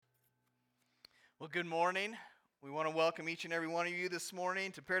Well, good morning. We want to welcome each and every one of you this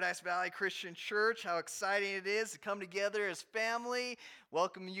morning to Paradise Valley Christian Church. How exciting it is to come together as family.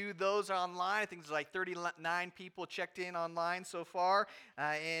 Welcome you, those online. I think there's like 39 people checked in online so far.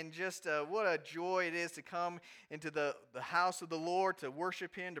 And just what a joy it is to come into the house of the Lord, to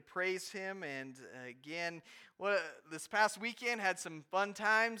worship Him, to praise Him. And again, this past weekend had some fun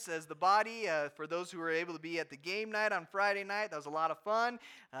times as the body. For those who were able to be at the game night on Friday night, that was a lot of fun.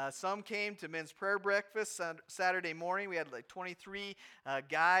 Some came to men's prayer breakfast Saturday morning. We had like 23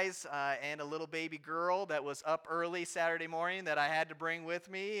 guys and a little baby girl that was up early Saturday morning that I had to bring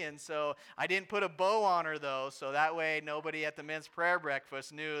with me. And so I didn't put a bow on her though, so that way nobody at the men's prayer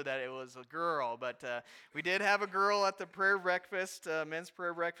breakfast knew that it was a girl. But we did have a girl at the prayer breakfast, men's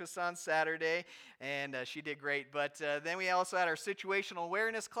prayer breakfast on Saturday, and she did great. But then we also had our situational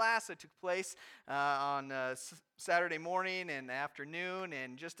awareness class that took place on Saturday morning and afternoon,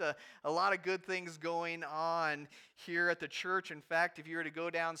 and just a lot of good things going on here at the church. In fact, if you were to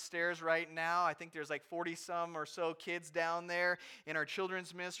go downstairs right now, I think there's like 40-some or so kids down there in our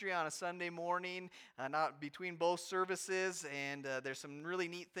children's ministry on a Sunday morning, not between both services, and there's some really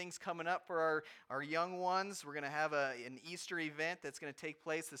neat things coming up for our young ones. We're going to have an Easter event that's going to take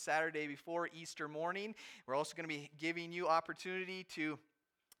place the Saturday before Easter morning. We're also going to be giving you opportunity to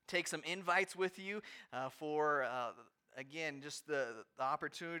take some invites with you for again, just the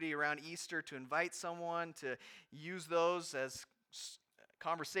opportunity around Easter to invite someone, to use those as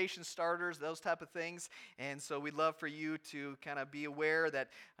conversation starters, those type of things. And so we'd love for you to kind of be aware that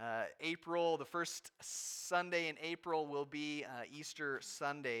the first Sunday in April will be Easter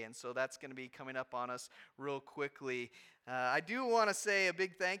Sunday. And so that's going to be coming up on us real quickly. I do want to say a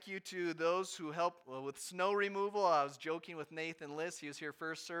big thank you to those who helped with snow removal. I was joking with Nathan Liss. He was here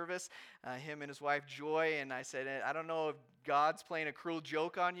first service, him and his wife Joy, and I said, I don't know if God's playing a cruel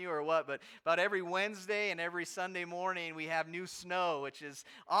joke on you or what, but about every Wednesday and every Sunday morning we have new snow, which is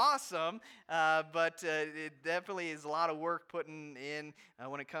awesome, but it definitely is a lot of work putting in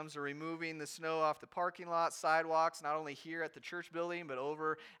when it comes to removing the snow off the parking lot, sidewalks, not only here at the church building, but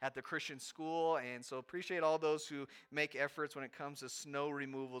over at the Christian school. And so appreciate all those who make efforts when it comes to snow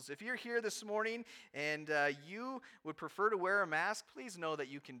removals. If you're here this morning and you would prefer to wear a mask, please know that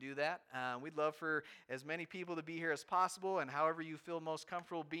you can do that. We'd love for as many people to be here as possible, and however you feel most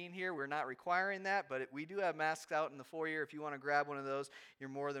comfortable being here. We're not requiring that, but we do have masks out in the foyer. If you want to grab one of those, you're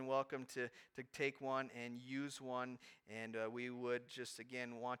more than welcome to take one and use one. And we would just,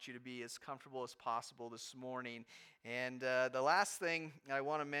 again, want you to be as comfortable as possible this morning. And the last thing I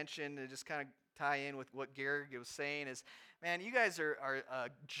want to mention, to just kind of tie in with what Garrett was saying, is, man, you guys are a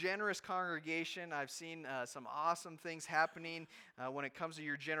generous congregation. I've seen some awesome things happening when it comes to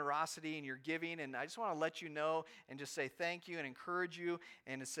your generosity and your giving, and I just want to let you know and just say thank you and encourage you,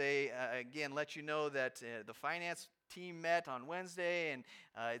 and to say, again, let you know that the finance team met on Wednesday, and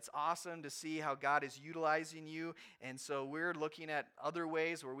it's awesome to see how God is utilizing you. And so we're looking at other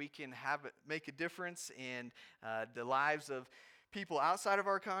ways where we can make a difference in the lives of people outside of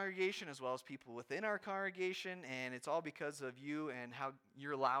our congregation as well as people within our congregation, and it's all because of you and how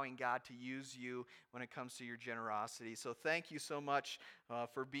you're allowing God to use you when it comes to your generosity. So thank you so much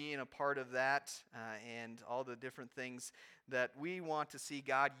for being a part of that and all the different things that we want to see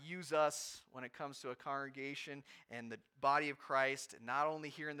God use us when it comes to a congregation and the body of Christ, not only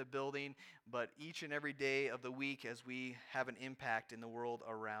here in the building, but each and every day of the week as we have an impact in the world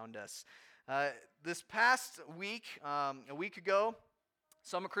around us. This past week, a week ago,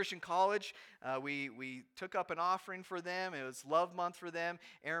 Summit Christian College, we took up an offering for them. It was Love Month for them.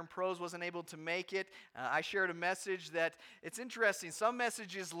 Aaron Prose wasn't able to make it. I shared a message that it's interesting. Some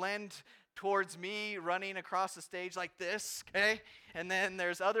messages lend towards me running across the stage like this, okay? And then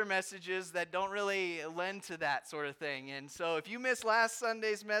there's other messages that don't really lend to that sort of thing. And so if you missed last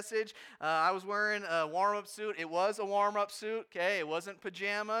Sunday's message, I was wearing a warm-up suit. It was a warm-up suit, okay? It wasn't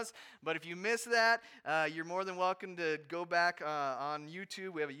pajamas. But if you missed that, you're more than welcome to go back on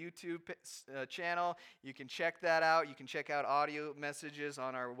YouTube. We have a YouTube channel. You can check that out. You can check out audio messages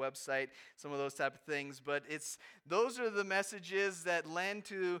on our website, some of those type of things. But those are the messages that lend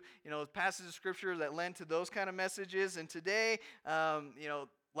to, passages of Scripture that lend to those kind of messages. And today,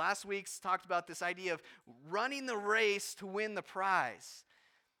 last week's talked about this idea of running the race to win the prize.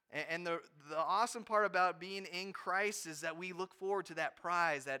 And the awesome part about being in Christ is that we look forward to that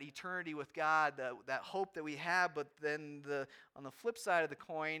prize, that eternity with God, that hope that we have. But then on the flip side of the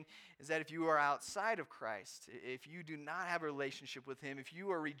coin is that if you are outside of Christ, if you do not have a relationship with Him, if you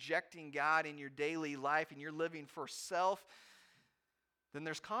are rejecting God in your daily life and you're living for self, then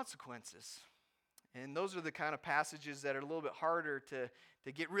there's consequences. And those are the kind of passages that are a little bit harder to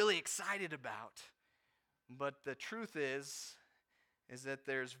to get really excited about. But the truth is that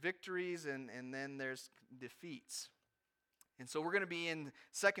there's victories and then there's defeats. And so we're going to be in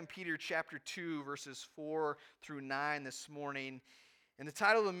 2 Peter chapter 2, verses 4 through 9 this morning. And the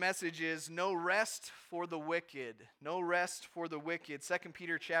title of the message is No Rest for the Wicked. No Rest for the Wicked. 2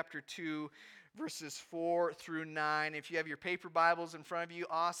 Peter chapter 2, verses 4 through 9. If you have your paper Bibles in front of you,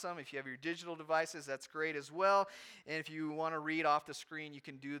 awesome. If you have your digital devices, that's great as well. And if you want to read off the screen, you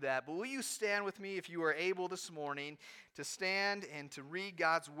can do that. But will you stand with me, if you are able this morning, to stand and to read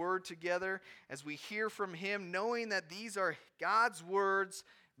God's word together as we hear from him, knowing that these are God's words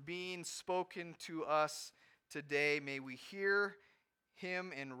being spoken to us today. May we hear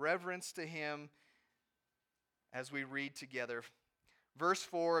him in reverence to him as we read together. Verse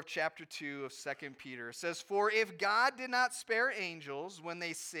 4 of chapter 2 of 2 Peter says, For if God did not spare angels when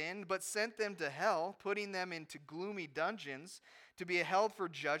they sinned, but sent them to hell, putting them into gloomy dungeons to be held for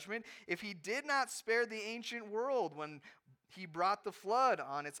judgment, if he did not spare the ancient world when he brought the flood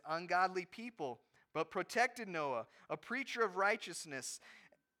on its ungodly people, but protected Noah, a preacher of righteousness,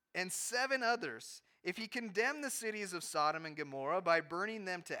 and 7 others, if he condemned the cities of Sodom and Gomorrah by burning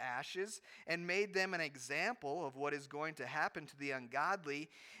them to ashes and made them an example of what is going to happen to the ungodly,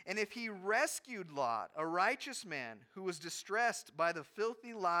 and if he rescued Lot, a righteous man who was distressed by the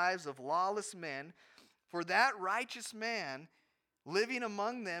filthy lives of lawless men, for that righteous man, living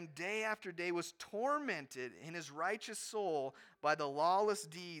among them day after day, was tormented in his righteous soul by the lawless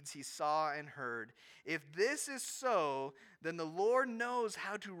deeds he saw and heard. If this is so, then the Lord knows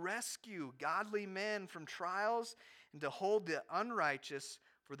how to rescue godly men from trials and to hold the unrighteous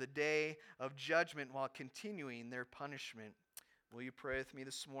for the day of judgment while continuing their punishment. Will you pray with me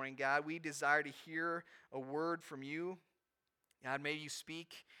this morning? God, we desire to hear a word from you. God, may you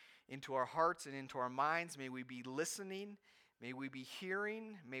speak into our hearts and into our minds. May we be listening. May we be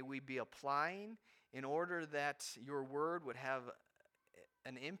hearing, may we be applying, in order that your word would have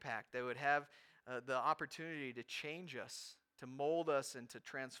an impact, that would have the opportunity to change us, to mold us, and to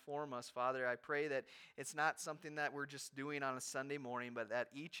transform us. Father, I pray that it's not something that we're just doing on a Sunday morning, but that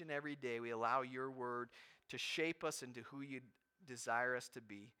each and every day we allow your word to shape us into who you desire us to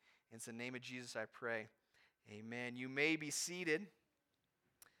be. In the name of Jesus I pray. Amen. You may be seated.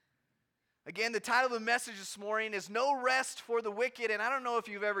 Again, the title of the message this morning is No Rest for the Wicked. And I don't know if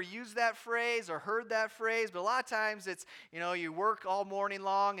you've ever used that phrase or heard that phrase, but a lot of times it's, you work all morning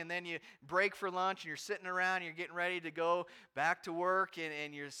long and then you break for lunch and you're sitting around and you're getting ready to go back to work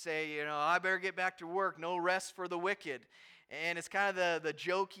and you say, I better get back to work. No rest for the wicked. And it's kind of the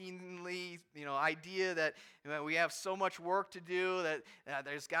jokingly, idea that we have so much work to do that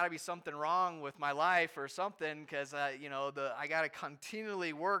there's got to be something wrong with my life or something because I got to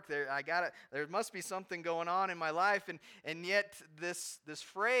continually work. There must be something going on in my life, and yet this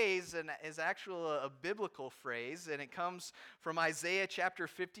phrase is actually a biblical phrase, and it comes from Isaiah chapter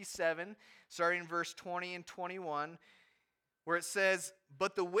 57, starting in verse 20 and 21, where it says,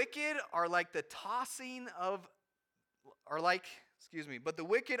 "But the wicked are like the tossing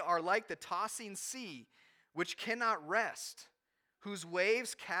sea, which cannot rest, whose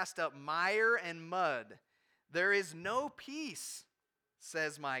waves cast up mire and mud. There is no peace,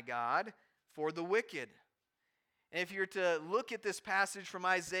 says my God, for the wicked." And if you're to look at this passage from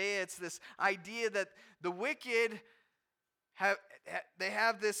Isaiah, it's this idea that the wicked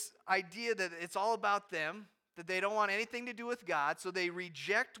have this idea that it's all about them, that they don't want anything to do with God, so they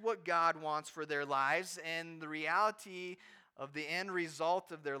reject what God wants for their lives, and the reality of the end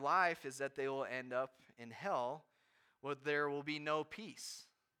result of their life is that they will end up in hell, where there will be no peace.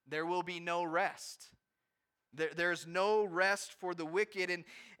 There will be no rest. There's no rest for the wicked.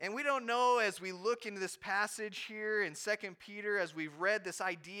 And we don't know, as we look into this passage here in 2 Peter, as we've read this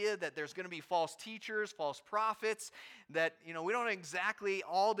idea that there's going to be false teachers, false prophets, that we don't know exactly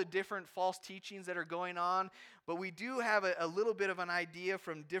all the different false teachings that are going on, but we do have a little bit of an idea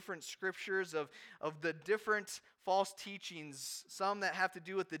from different scriptures of the different false teachings, some that have to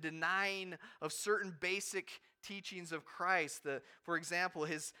do with the denying of certain basic teachings of Christ. For example,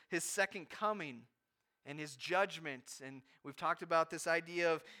 his second coming and his judgment. And we've talked about this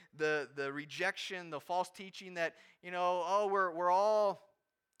idea of the rejection, the false teaching that, we're all,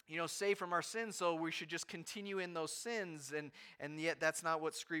 saved from our sins, so we should just continue in those sins. And yet that's not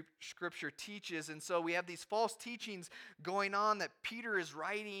what Scripture teaches. And so we have these false teachings going on that Peter is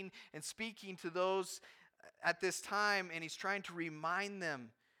writing and speaking to those at this time, and he's trying to remind them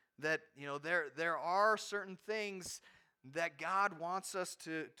that, there are certain things that God wants us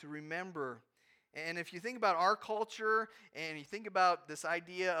to remember. And if you think about our culture and you think about this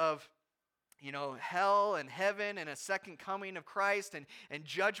idea of, hell and heaven and a second coming of Christ and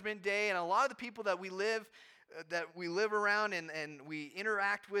judgment day. And a lot of the people that we live around and we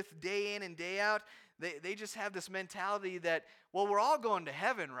interact with day in and day out, they just have this mentality that, well, we're all going to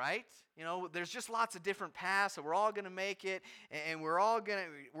heaven, right? There's just lots of different paths, and we're all going to make it, and we're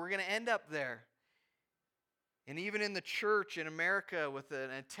going to end up there. And even in the church in America, with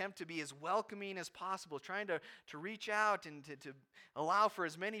an attempt to be as welcoming as possible, trying to reach out and to allow for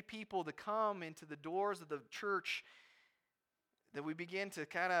as many people to come into the doors of the church, that we begin to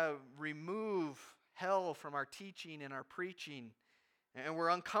kind of remove hell from our teaching and our preaching. And we're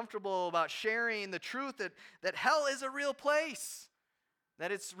uncomfortable about sharing the truth that hell is a real place,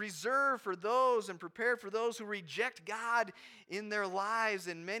 that it's reserved for those and prepared for those who reject God in their lives.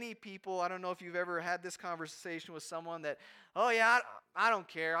 And many people, I don't know if you've ever had this conversation with someone that, oh yeah, I don't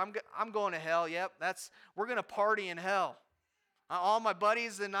care, I'm going to hell. Yep, we're going to party in hell. All my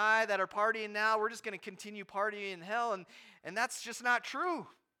buddies and I that are partying now, we're just going to continue partying in hell. And that's just not true.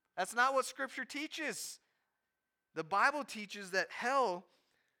 That's not what Scripture teaches. The Bible teaches that hell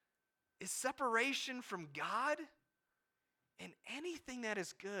is separation from God and anything that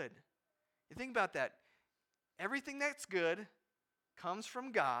is good. You think about that. Everything that's good comes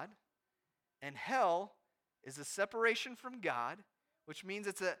from God, and hell is a separation from God, which means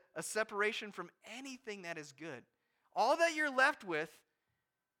it's a separation from anything that is good. All that you're left with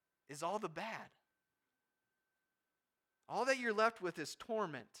is all the bad. All that you're left with is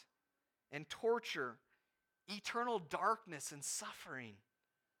torment and torture, eternal darkness and suffering.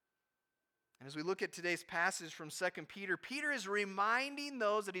 And as we look at today's passage from 2 Peter, Peter is reminding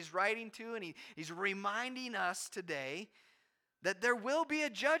those that he's writing to, and he's reminding us today that there will be a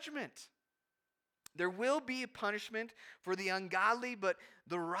judgment. There will be a punishment for the ungodly, but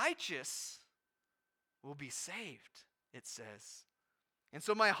the righteous will be saved, it says. And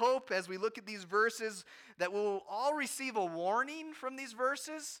so my hope as we look at these verses, that we'll all receive a warning from these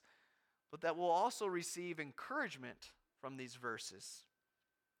verses, but that we'll also receive encouragement from these verses.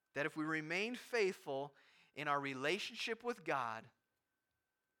 That if we remain faithful in our relationship with God,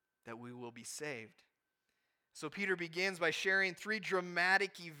 that we will be saved. So Peter begins by sharing three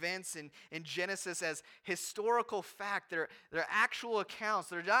dramatic events in Genesis as historical fact. They're actual accounts.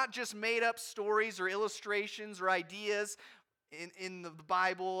 They're not just made up stories or illustrations or ideas in the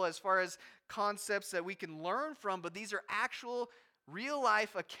Bible as far as concepts that we can learn from, but these are actual real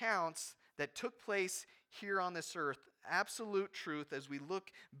life accounts that took place here on this earth. Absolute truth as we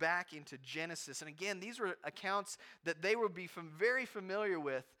look back into Genesis. And again, these were accounts that they would be very familiar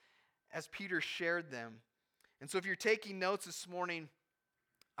with as Peter shared them. And so if you're taking notes this morning,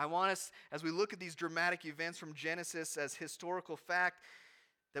 I want us, as we look at these dramatic events from Genesis as historical fact,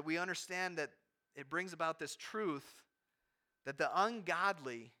 that we understand that it brings about this truth that the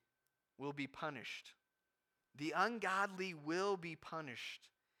ungodly will be punished. The ungodly will be punished.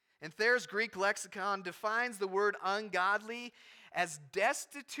 And Thayer's Greek lexicon defines the word ungodly as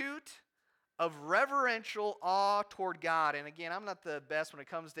destitute of reverential awe toward God. And again, I'm not the best when it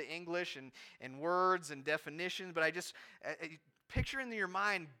comes to English and words and definitions, but I just picture in your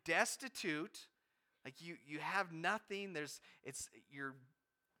mind destitute, like you have nothing. It's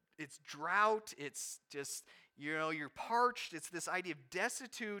drought. It's just you're parched. It's this idea of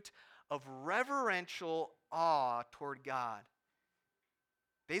destitute of reverential awe toward God.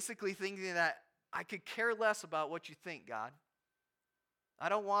 Basically thinking that I could care less about what you think, God. I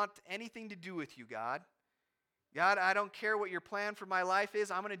don't want anything to do with you, God. God, I don't care what your plan for my life is.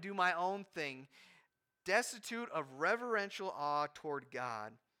 I'm going to do my own thing. Destitute of reverential awe toward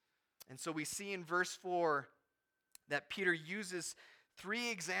God. And so we see in verse 4 that Peter uses three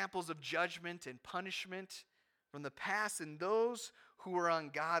examples of judgment and punishment from the past and those who are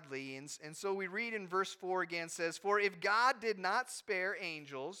ungodly. And so we read in verse 4 again, says, "For if God did not spare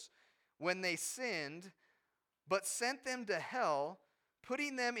angels when they sinned, but sent them to hell,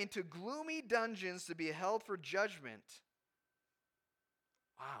 putting them into gloomy dungeons to be held for judgment."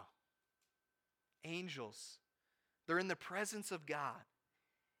 Wow. Angels. They're in the presence of God.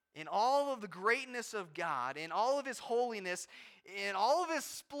 In all of the greatness of God, in all of His holiness, in all of His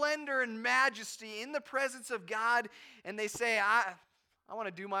splendor and majesty, in the presence of God, and they say, I want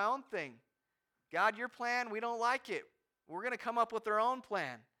to do my own thing. God, your plan, we don't like it. We're going to come up with our own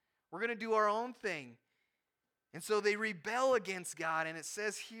plan. We're going to do our own thing. And so they rebel against God, and it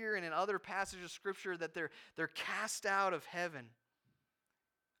says here and in other passages of Scripture that they're cast out of heaven.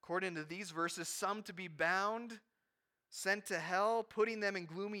 According to these verses, some to be bound, sent to hell, putting them in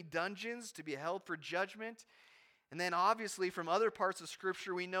gloomy dungeons to be held for judgment. And then obviously from other parts of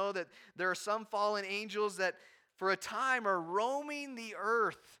Scripture, we know that there are some fallen angels that for a time are roaming the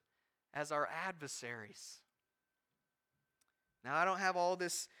earth as our adversaries. Now, I don't have all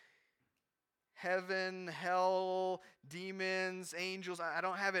this heaven, hell, demons, angels. I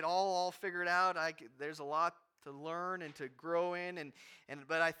don't have it all figured out. There's a lot to learn and to grow in,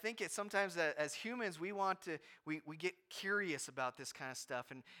 but I think sometimes as humans we get curious about this kind of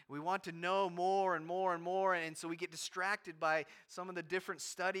stuff, and we want to know more and more and more, and so we get distracted by some of the different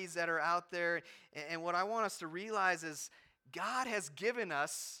studies that are out there. And what I want us to realize is God has given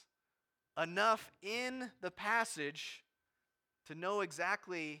us enough in the passage to know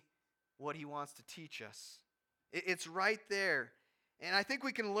exactly what He wants to teach us. It's right there. And I think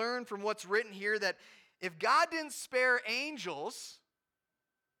we can learn from what's written here that if God didn't spare angels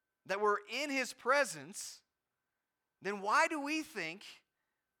that were in His presence, then why do we think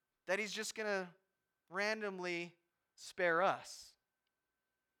that He's just going to randomly spare us?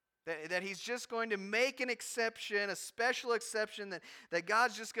 That He's just going to make an exception, a special exception, that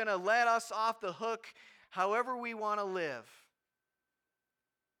God's just going to let us off the hook however we want to live.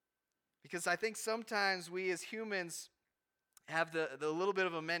 Because I think sometimes we as humans have the little bit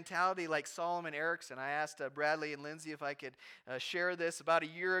of a mentality like Solomon Erickson. I asked Bradley and Lindsay if I could share this. About a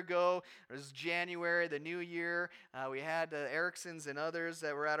year ago, it was January, the new year, we had the Ericksons and others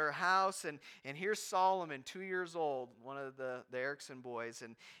that were at our house, and here's Solomon, 2 years old, one of the Erickson boys,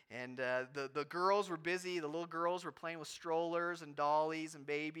 and the girls were busy. The little girls were playing with strollers and dollies and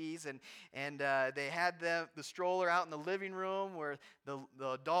babies, and they had the stroller out in the living room where the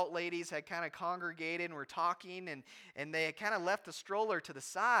adult ladies had kind of congregated and were talking, and they had kind of left the stroller to the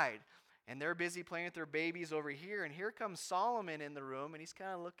side, and they're busy playing with their babies over here, and here comes Solomon in the room, and he's kind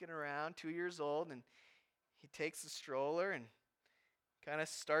of looking around, 2 years old, and he takes the stroller and kind of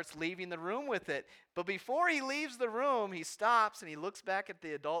starts leaving the room with it. But before he leaves the room, he stops and he looks back at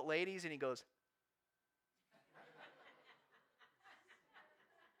the adult ladies and he goes,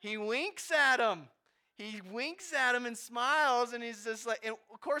 he winks at them. He winks at them and smiles, and he's just like, and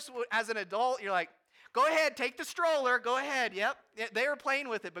of course, as an adult, you're like, go ahead, take the stroller, go ahead, yep. They were playing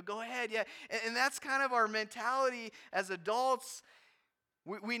with it, but go ahead, yeah. And that's kind of our mentality as adults.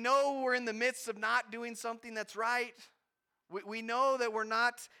 We know we're in the midst of not doing something that's right. We know that we're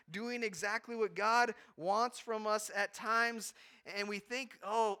not doing exactly what God wants from us at times, and we think,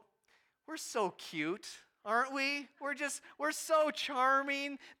 oh, we're so cute, aren't we? We're so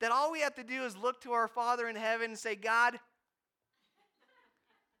charming that all we have to do is look to our Father in heaven and say, God,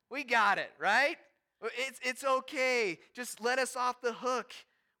 we got it, right? It's okay. Just let us off the hook.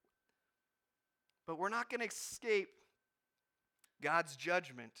 But we're not going to escape God's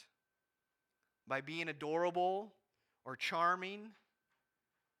judgment by being adorable or charming.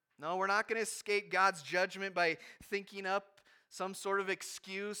 No, we're not going to escape God's judgment by thinking up some sort of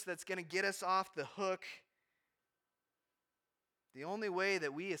excuse that's going to get us off the hook. The only way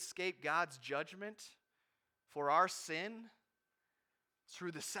that we escape God's judgment for our sin is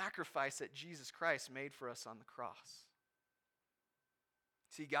through the sacrifice that Jesus Christ made for us on the cross.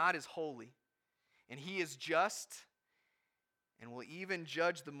 See, God is holy, and He is just, and will even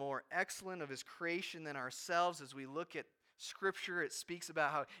judge the more excellent of His creation than ourselves. As we look at Scripture, it speaks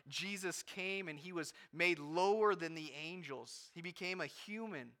about how Jesus came and He was made lower than the angels. He became a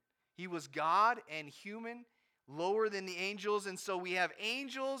human. He was God and human, lower than the angels. And so we have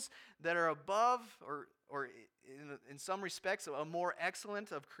angels that are above, or in some respects, a more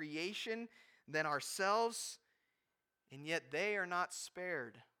excellent of creation than ourselves. And yet they are not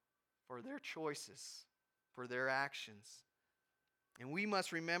spared for their choices, for their actions. And we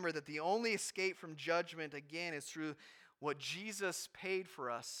must remember that the only escape from judgment, again, is through what Jesus paid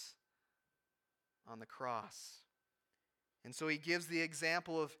for us on the cross. And so He gives the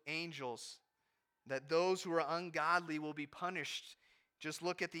example of angels, that those who are ungodly will be punished. Just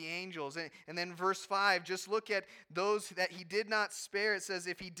look at the angels. And then verse 5, just look at those that He did not spare. It says,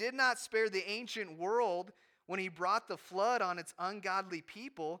 if He did not spare the ancient world when He brought the flood on its ungodly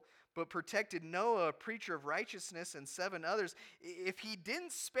people, but protected Noah, a preacher of righteousness, and 7 others, if He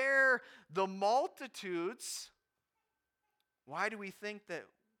didn't spare the multitudes, why do we think that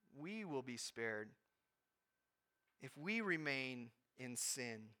we will be spared if we remain in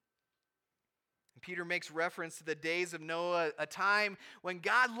sin? And Peter makes reference to the days of Noah, a time when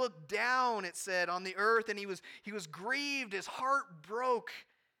God looked down, it said, on the earth, and he was grieved, his heart broke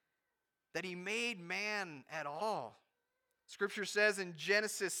that He made man at all. Scripture says in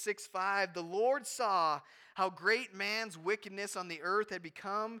Genesis 6:5, the Lord saw how great man's wickedness on the earth had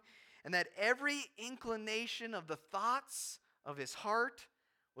become, and that every inclination of the thoughts of his heart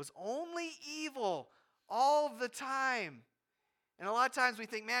was only evil all the time. And a lot of times we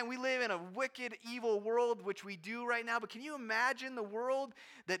think, man, we live in a wicked, evil world, which we do right now. But can you imagine the world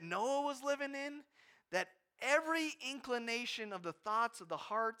that Noah was living in? That every inclination of the thoughts of the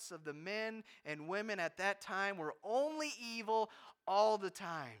hearts of the men and women at that time were only evil all the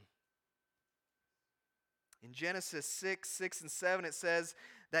time. In Genesis 6 and 7, it says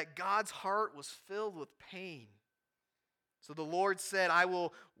that God's heart was filled with pain. So the Lord said, I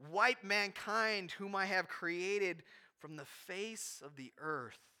will wipe mankind whom I have created from the face of the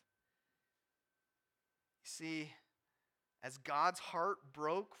earth. You see, as God's heart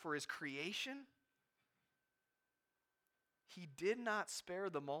broke for his creation, he did not spare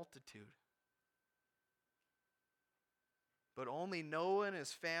the multitude, but only Noah and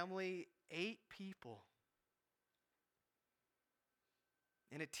his family, 8 people.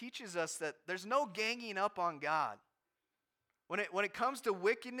 And it teaches us that there's no ganging up on God. When it comes to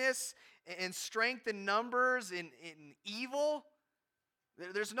wickedness and strength in numbers, in evil,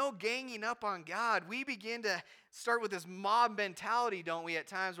 there's no ganging up on God. We begin to start with this mob mentality, don't we, at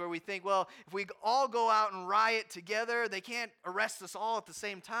times, where we think, well, if we all go out and riot together, they can't arrest us all at the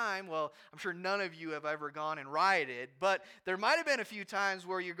same time. Well, I'm sure none of you have ever gone and rioted, but there might have been a few times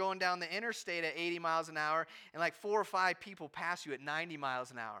where you're going down the interstate at 80 miles an hour and like 4 or 5 people pass you at 90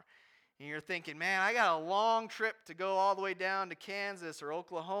 miles an hour. And you're thinking, man, I got a long trip to go all the way down to Kansas or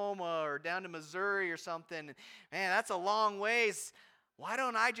Oklahoma or down to Missouri or something. Man, that's a long ways. Why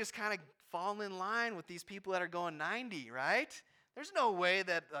don't I just kind of fall in line with these people that are going 90, right? There's no way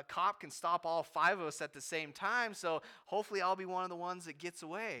that a cop can stop all 5 of us at the same time, so hopefully I'll be one of the ones that gets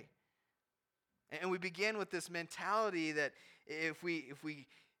away. And we begin with this mentality that if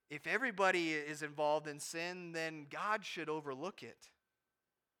everybody is involved in sin, then God should overlook it.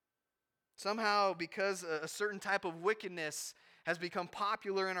 Somehow, because a certain type of wickedness has become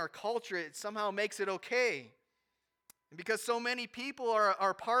popular in our culture, it somehow makes it okay. And because so many people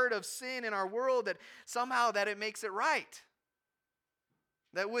are part of sin in our world, that somehow that it makes it right.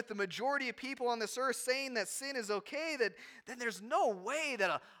 That with the majority of people on this earth saying that sin is okay, then there's no way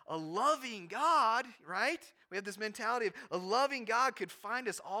that a loving God, right? We have this mentality of a loving God could find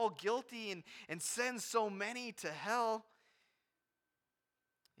us all guilty and send so many to hell.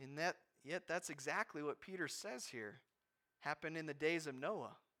 And yet that's exactly what Peter says here happened in the days of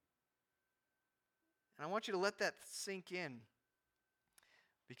Noah. And I want you to let that sink in,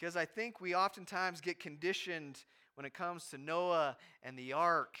 because I think we oftentimes get conditioned when it comes to Noah and the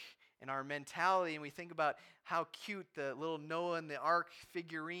ark and our mentality, and we think about how cute the little Noah and the ark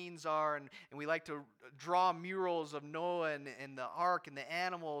figurines are, and we like to draw murals of Noah and the ark and the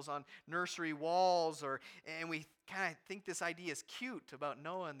animals on nursery walls, and we kind of think this idea is cute about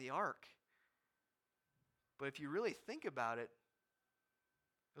Noah and the ark. But if you really think about it,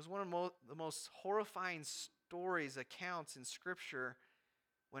 it was one of the most horrifying stories, accounts in Scripture,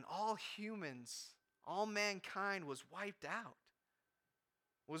 when all humans, all mankind was wiped out,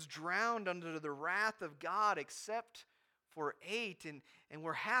 was drowned under the wrath of God except for 8. And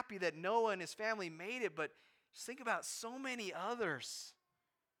we're happy that Noah and his family made it, but just think about so many others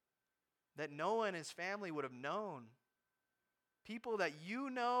that Noah and his family would have known. People that you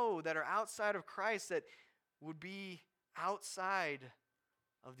know that are outside of Christ that would be outside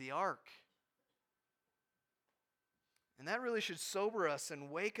of the ark. And that really should sober us and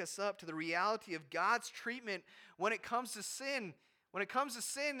wake us up to the reality of God's treatment when it comes to sin. When it comes to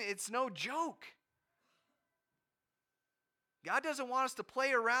sin, it's no joke. God doesn't want us to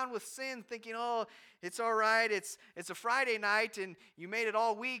play around with sin thinking, oh, it's all right, it's a Friday night and you made it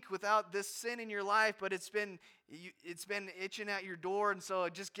all week without this sin in your life, but it's been itching at your door, and so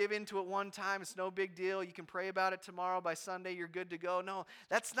just give in to it one time. It's no big deal. You can pray about it tomorrow. By Sunday, you're good to go. No,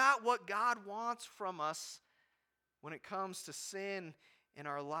 that's not what God wants from us when it comes to sin in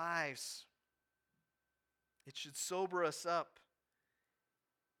our lives. It should sober us up.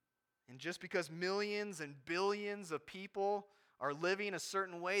 And just because millions and billions of people are living a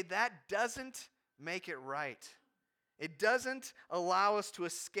certain way, that doesn't make it right. It doesn't allow us to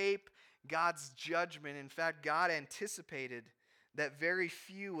escape God's judgment. In fact, God anticipated that very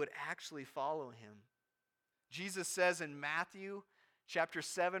few would actually follow him. Jesus says in Matthew chapter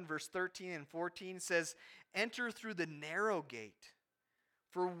 7, verse 13 and 14, says, "Enter through the narrow gate,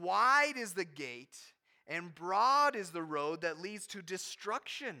 for wide is the gate, and broad is the road that leads to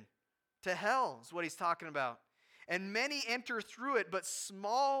destruction, to hell," is what he's talking about. "And many enter through it, but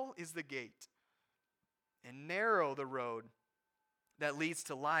small is the gate, and narrow the road that leads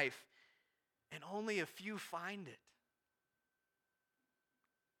to life, and only a few find it."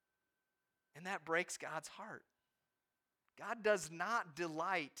 And that breaks God's heart. God does not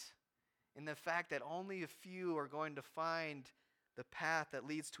delight in the fact that only a few are going to find the path that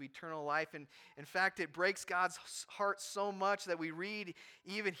leads to eternal life. And in fact, it breaks God's heart so much that we read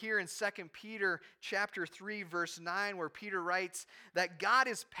even here in 2 Peter chapter 3, verse 9, where Peter writes that God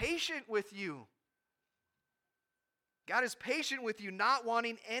is patient with you. God is patient with you, not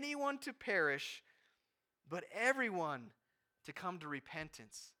wanting anyone to perish, but everyone to come to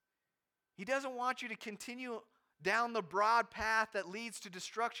repentance. He doesn't want you to continue down the broad path that leads to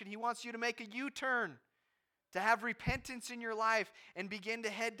destruction. He wants you to make a U-turn, to have repentance in your life and begin to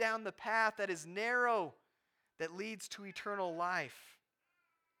head down the path that is narrow, that leads to eternal life.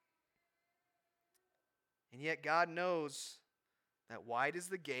 And yet God knows that wide is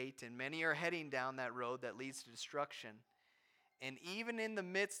the gate, and many are heading down that road that leads to destruction. And even in the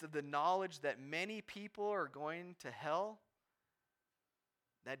midst of the knowledge that many people are going to hell,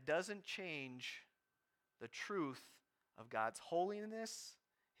 that doesn't change the truth of God's holiness,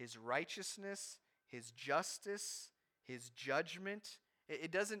 His righteousness, His justice, His judgment.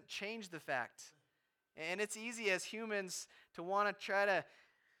 It doesn't change the fact. And it's easy as humans to want to try to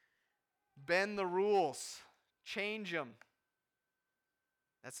bend the rules, change them.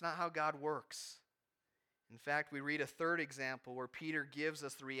 That's not how God works. In fact, we read a third example where Peter gives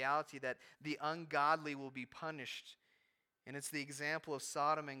us the reality that the ungodly will be punished. And it's the example of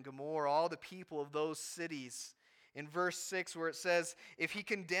Sodom and Gomorrah, all the people of those cities. In verse 6 where it says, if he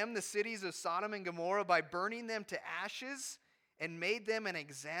condemned the cities of Sodom and Gomorrah by burning them to ashes and made them an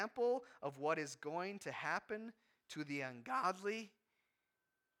example of what is going to happen to the ungodly,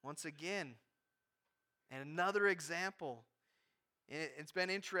 once again, and another example. It's been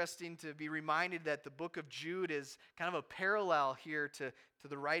interesting to be reminded that the book of Jude is kind of a parallel here to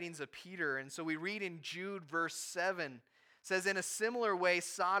the writings of Peter. And so we read in Jude verse 7, says, in a similar way,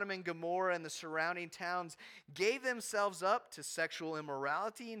 Sodom and Gomorrah and the surrounding towns gave themselves up to sexual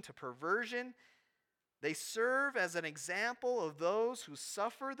immorality and to perversion. They serve as an example of those who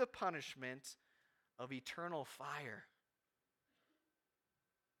suffer the punishment of eternal fire.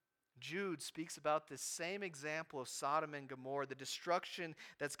 Jude speaks about this same example of Sodom and Gomorrah. The destruction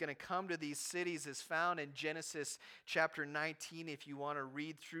that's going to come to these cities is found in Genesis chapter 19, if you want to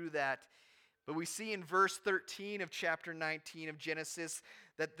read through that. But we see in verse 13 of chapter 19 of Genesis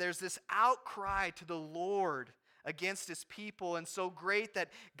that there's this outcry to the Lord against His people, and so great that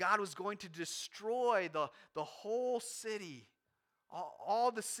God was going to destroy the whole city.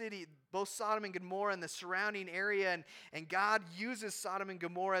 All the city, both Sodom and Gomorrah and the surrounding area, and God uses Sodom and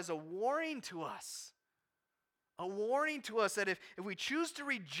Gomorrah as a warning to us. A warning to us that if we choose to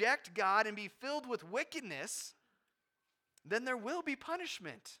reject God and be filled with wickedness, then there will be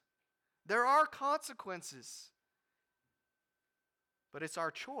punishment. There are consequences. But it's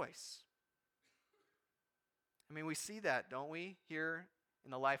our choice. I mean, we see that, don't we, here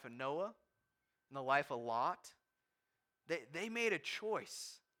in the life of Noah, in the life of Lot. They made a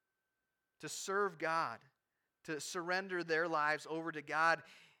choice to serve God, to surrender their lives over to God,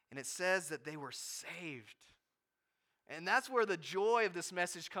 and it says that they were saved. And that's where the joy of this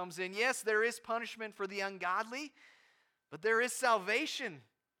message comes in. Yes, there is punishment for the ungodly, but there is salvation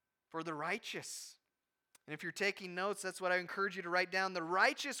for the righteous. And if you're taking notes, that's what I encourage you to write down. The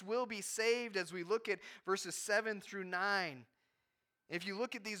righteous will be saved as we look at verses 7 through 9. If you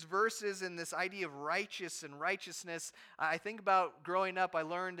look at these verses and this idea of righteous and righteousness, I think about growing up, I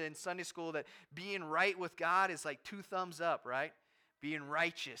learned in Sunday school that being right with God is like 2 thumbs up, right? Being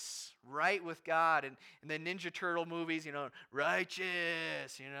righteous, right with God. And the Ninja Turtle movies,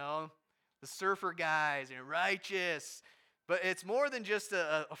 righteous, the surfer guys, righteous. But it's more than just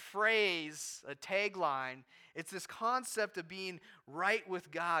a phrase, a tagline. It's this concept of being right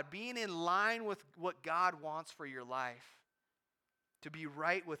with God, being in line with what God wants for your life. To be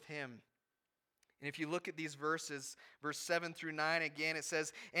right with Him. And if you look at these verses, verse 7 through 9 again, it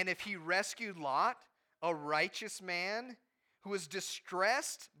says, and if He rescued Lot, a righteous man, who was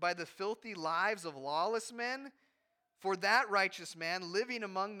distressed by the filthy lives of lawless men, for that righteous man, living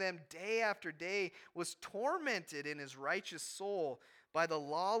among them day after day, was tormented in his righteous soul by the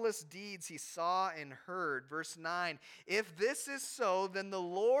lawless deeds he saw and heard. Verse 9, if this is so, then the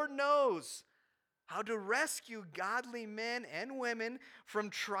Lord knows how to rescue godly men and women from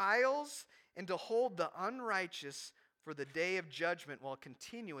trials and to hold the unrighteous for the day of judgment while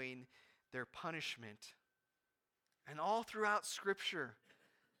continuing their punishment. And all throughout Scripture,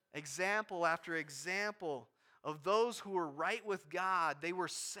 example after example of those who were right with God, they were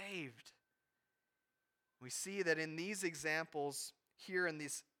saved. We see that in these examples here in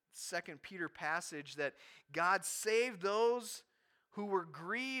this 2 Peter passage that God saved those who were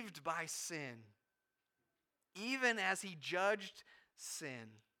grieved by sin, even as He judged sin.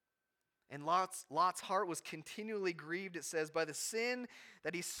 And Lot's heart was continually grieved, it says, by the sin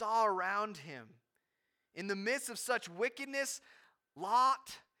that he saw around him. In the midst of such wickedness,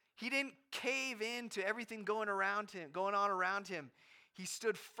 Lot, he didn't cave in to everything going on around him. He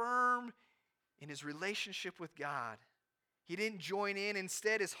stood firm in his relationship with God. He didn't join in.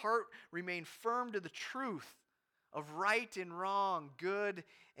 Instead, his heart remained firm to the truth of right and wrong, good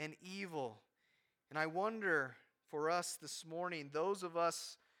and evil. And I wonder for us this morning, those of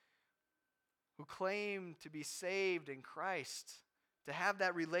us who claim to be saved in Christ, to have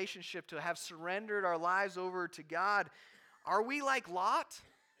that relationship, to have surrendered our lives over to God, are we like Lot?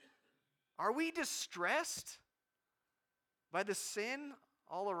 Are we distressed by the sin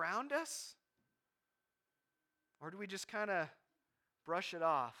all around us? Or do we just kind of brush it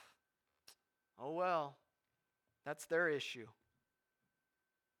off? Oh well, that's their issue.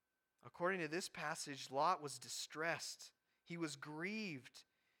 According to this passage, Lot was distressed. He was grieved.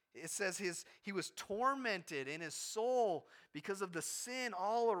 It says he was tormented in his soul because of the sin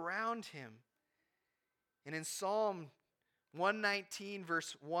all around him. And in Psalm 119,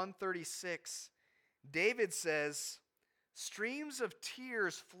 verse 136, David says, "Streams of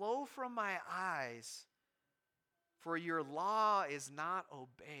tears flow from my eyes, for your law is not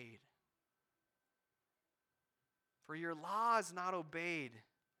obeyed." For your law is not obeyed.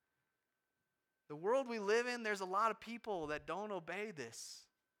 The world we live in, there's a lot of people that don't obey this.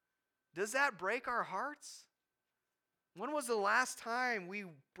 Does that break our hearts? When was the last time we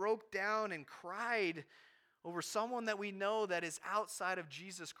broke down and cried over someone that we know that is outside of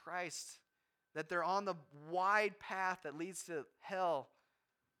Jesus Christ, that they're on the wide path that leads to hell,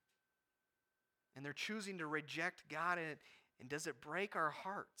 and they're choosing to reject God? And does it break our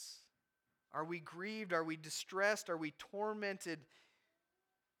hearts? Are we grieved? Are we distressed? Are we tormented?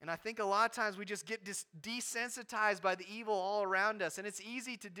 And I think a lot of times we just get desensitized by the evil all around us, and it's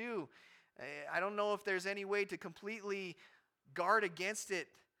easy to do. I don't know if there's any way to completely guard against it.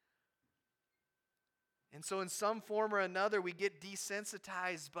 And so in some form or another, we get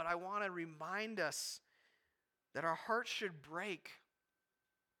desensitized, but I want to remind us that our hearts should break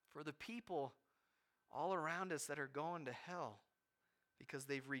for the people all around us that are going to hell because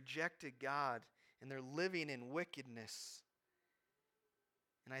they've rejected God and they're living in wickedness.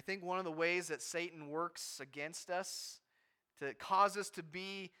 And I think one of the ways that Satan works against us to cause us to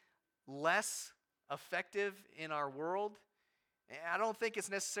be less effective in our world, I don't think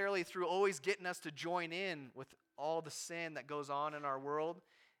it's necessarily through always getting us to join in with all the sin that goes on in our world.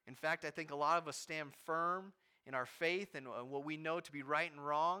 In fact, I think a lot of us stand firm in our faith and what we know to be right and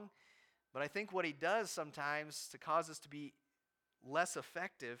wrong. But I think what he does sometimes to cause us to be less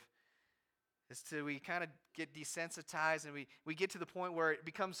effective is we kind of get desensitized and we get to the point where it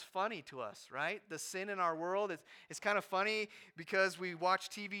becomes funny to us, right? The sin in our world, it's kind of funny because we watch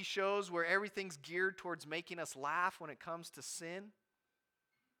TV shows where everything's geared towards making us laugh when it comes to sin.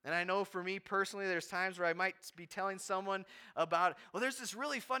 And I know for me personally, there's times where I might be telling someone about, well, there's this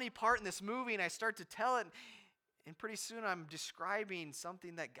really funny part in this movie, and I start to tell it, and pretty soon I'm describing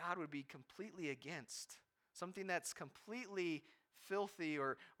something that God would be completely against, something that's completely filthy,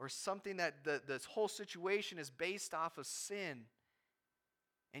 or something that this whole situation is based off of sin.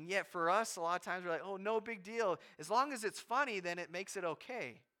 And yet for us, a lot of times we're like, oh, no big deal. As long as it's funny, then it makes it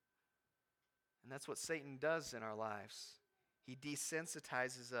okay. And that's what Satan does in our lives. He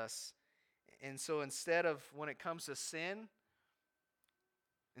desensitizes us. And so instead of, when it comes to sin,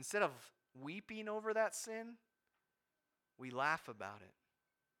 instead of weeping over that sin, we laugh about it.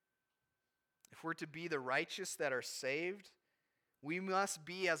 If we're to be the righteous that are saved, we must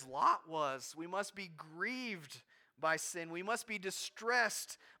be as Lot was. We must be grieved by sin. We must be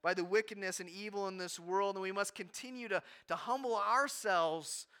distressed by the wickedness and evil in this world. And we must continue to humble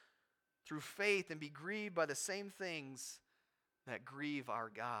ourselves through faith and be grieved by the same things that grieve our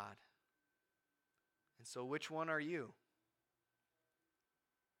God. And so which one are you?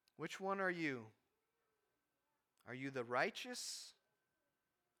 Which one are you? Are you the righteous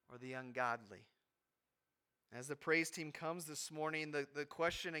or the ungodly? As the praise team comes this morning, the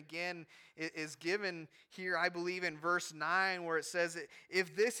question again is given here, I believe, in verse 9, where it says,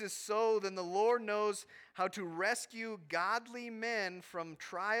 if this is so, then the Lord knows how to rescue godly men from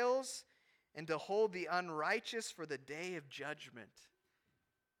trials and to hold the unrighteous for the day of judgment.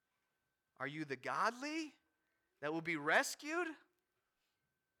 Are you the godly that will be rescued?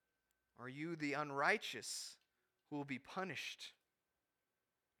 Or are you the unrighteous who will be punished?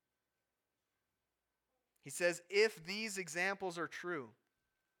 He says, if these examples are true.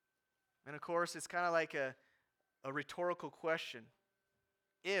 And of course, it's kind of like a rhetorical question.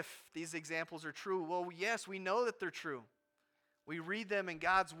 If these examples are true, well, yes, we know that they're true. We read them in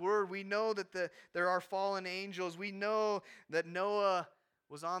God's word. We know that there are fallen angels. We know that Noah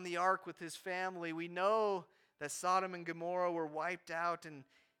was on the ark with his family. We know that Sodom and Gomorrah were wiped out. And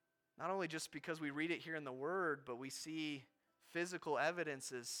not only just because we read it here in the word, but we see physical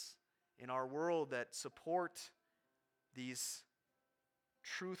evidences in our world that support these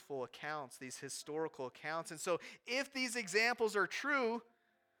truthful accounts, these historical accounts. And so if these examples are true,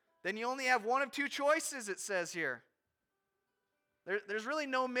 then you only have one of two choices, it says here. There's really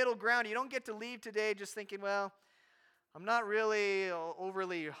no middle ground. You don't get to leave today just thinking, well, I'm not really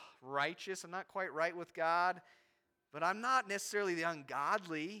overly righteous. I'm not quite right with God, but I'm not necessarily the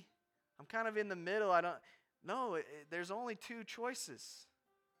ungodly. I'm kind of in the middle. There's only two choices.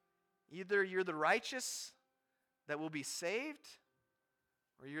 Either you're the righteous that will be saved,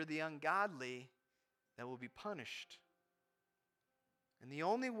 or you're the ungodly that will be punished. And the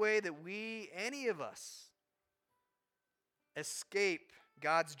only way that any of us, escape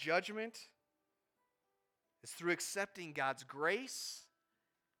God's judgment is through accepting God's grace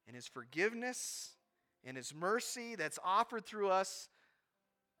and His forgiveness and His mercy that's offered through us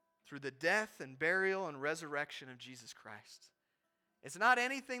through the death and burial and resurrection of Jesus Christ. It's not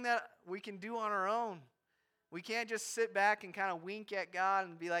anything that we can do on our own. We can't just sit back and kind of wink at God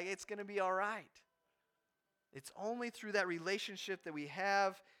and be like, it's going to be all right. It's only through that relationship that we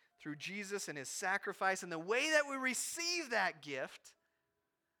have through Jesus and His sacrifice. And the way that we receive that gift,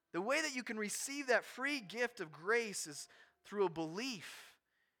 the way that you can receive that free gift of grace is through a belief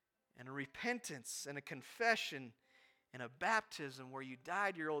and a repentance and a confession and a baptism where you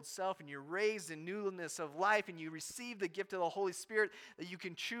died to your old self and you're raised in newness of life and you receive the gift of the Holy Spirit that you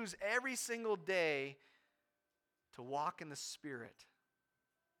can choose every single day to walk in the Spirit.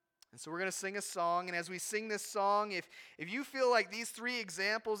 And so we're going to sing a song, and as we sing this song, if you feel like these three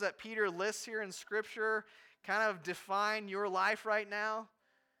examples that Peter lists here in Scripture kind of define your life right now,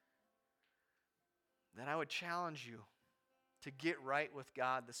 then I would challenge you to get right with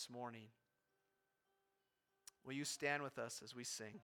God this morning. Will you stand with us as we sing?